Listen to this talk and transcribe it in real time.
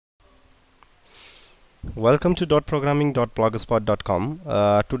Welcome to .programming.blogspot.com.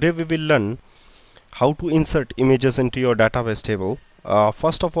 Today we will learn how to insert images into your database table.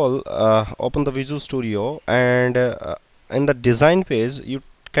 First of all, open the Visual Studio, and in the design page you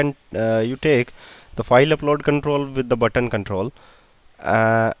take the file upload control with the button control,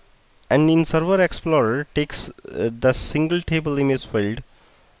 and in Server Explorer takes the single table image field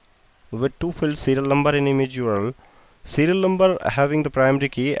with two fields, serial number and image URL. Serial number having the primary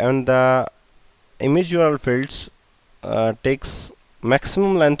key, and the image URL fields takes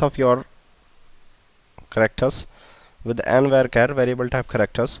maximum length of your characters with n varchar variable type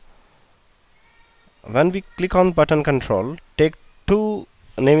characters. When we click on button control, take two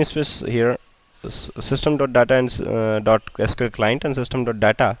namespace here, system.data and .sql client, and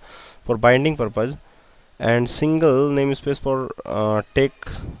system.data for binding purpose, and single namespace for take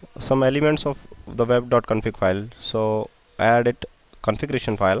some elements of the web.config file. So add it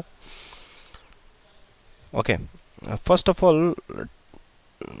configuration file. Okay, first of all,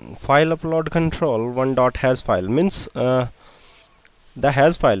 file upload control one dot has file means the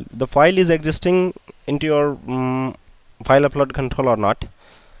has file. The file is existing into your file upload control or not.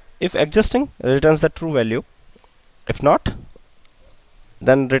 If existing, returns the true value. If not,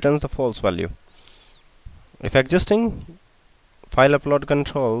 then returns the false value. If existing, file upload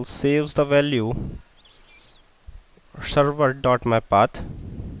control saves the value server.mypath.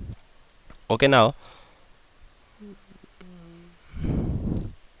 Okay, now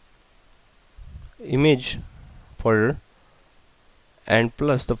image folder and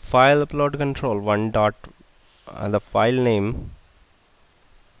plus the file upload control one dot the file name.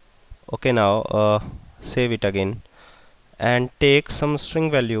 Okay, now save it again and take some string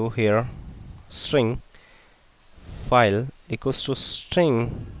value here. String file equals to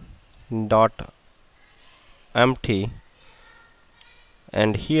string dot empty,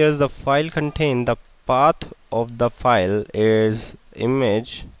 and here's the file contain the path of the file is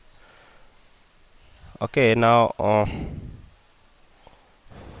image. Okay, now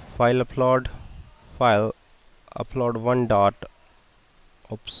file upload one dot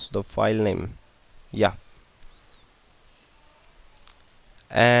the file name, yeah,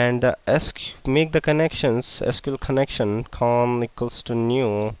 and make the connections SQL connection con equals to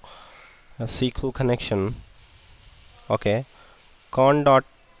new SQL connection. Okay, con dot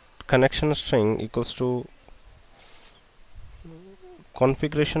connection string equals to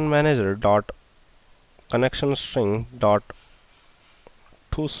configuration manager dot connection string dot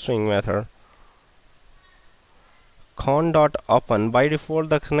toString method. Con dot open, by default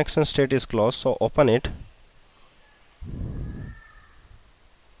the connection state is closed, so open it.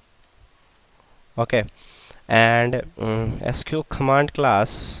 Okay, and SQL command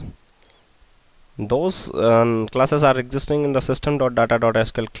class, those classes are existing in the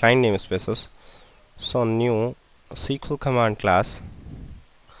system.data.sql client namespaces. So new SQL command class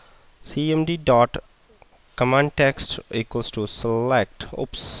cmd dot command text equals to select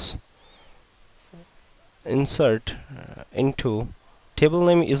insert into table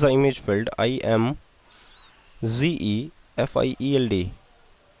name is the image field imzefield.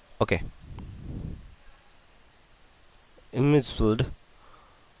 Okay, image field,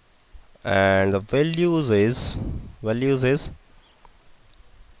 and the values is the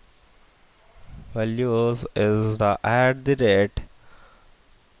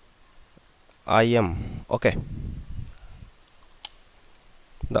 @im. Okay,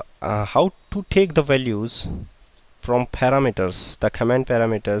 the how to take the values from parameters, the command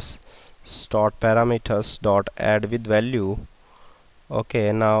parameters start parameters dot add with value.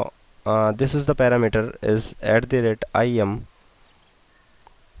 Okay, now this is the parameter is @im,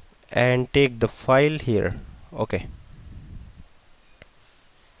 and take the file here. Okay,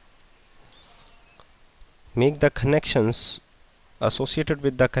 make the connections associated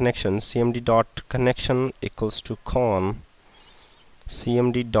with the connection cmd dot connection equals to con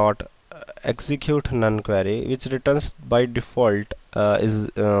cmd dot execute none query, which returns by default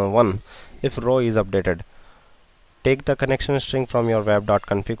is 1 if row is updated. Take the connection string from your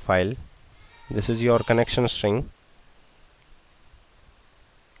web.config file. This is your connection string.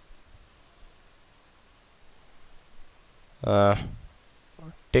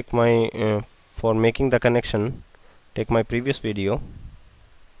 Take my for making the connection, take my previous video.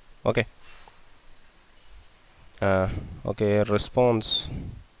 Okay, okay, response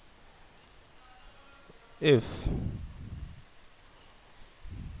if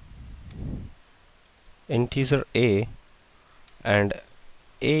integer a and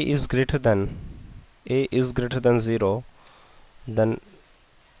a is greater than 0, then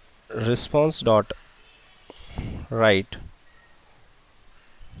response dot write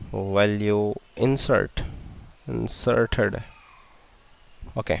value inserted.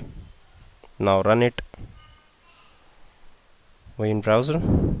 Okay, now run it in browser.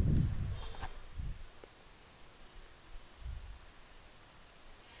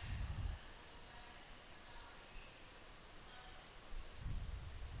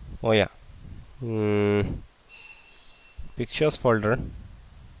 Oh yeah, pictures folder.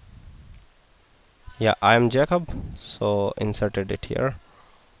 Yeah, I am Jacob, so inserted it here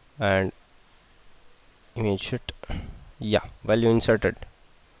and image it. Yeah, value inserted.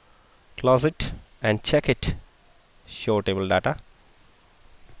 Close it and check it. Show table data.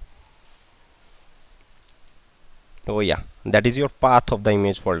 Oh yeah, that is your path of the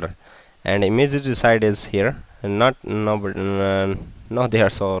image folder, and image reside is here and not no there.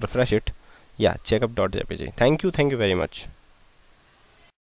 So refresh it. Yeah, checkup.jpg. Thank you very much.